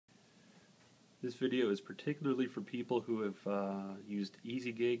This video is particularly for people who have used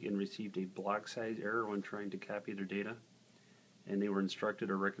EasyGig and received a block size error when trying to copy their data, and they were instructed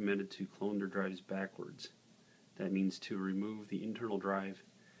or recommended to clone their drives backwards. That means to remove the internal drive,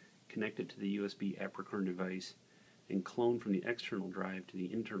 connect it to the USB Apricorn device, and clone from the external drive to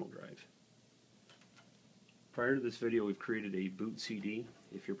the internal drive. Prior to this video, we've created a boot CD.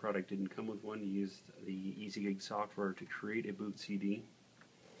 If your product didn't come with one, use the EasyGig software to create a boot CD.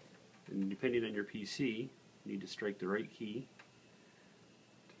 And depending on your PC, you need to strike the right key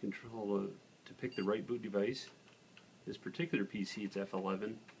to pick the right boot device. This particular PC, it's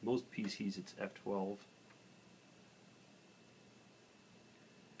F11. Most PCs, it's F12.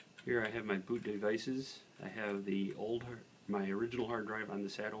 Here I have my boot devices. I have my original hard drive on the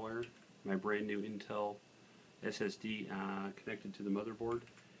saddle wire, my brand new Intel SSD connected to the motherboard,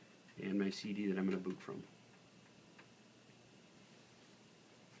 and my CD that I'm going to boot from.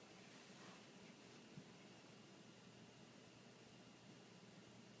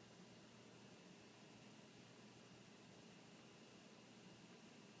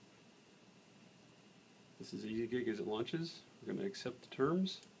 This is EasyGig as it launches. We're going to accept the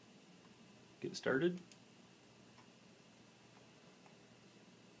terms, get started.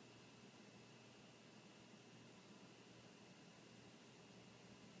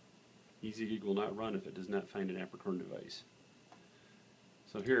 EasyGig will not run if it does not find an Apricorn device.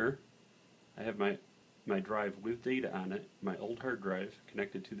 So here I have my drive with data on it, my old hard drive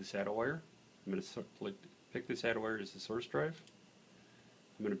connected to the saddle wire. I'm going to pick the saddle wire as the source drive.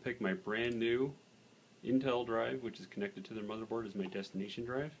 I'm going to pick my brand new Intel drive, which is connected to their motherboard, as my destination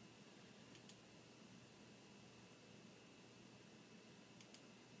drive.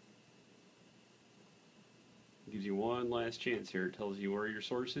 It gives you one last chance here. It tells you where your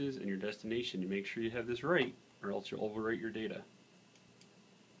source is and your destination. You make sure you have this right, or else you'll overwrite your data.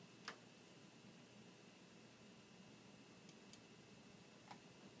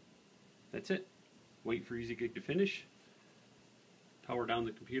 That's it. Wait for EasyGig to finish. Power down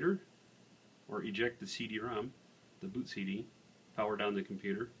the computer, or eject the CD-ROM, the boot CD, power down the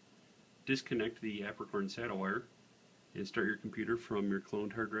computer, disconnect the Apricorn saddle wire, and start your computer from your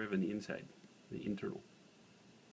cloned hard drive on the inside, the internal.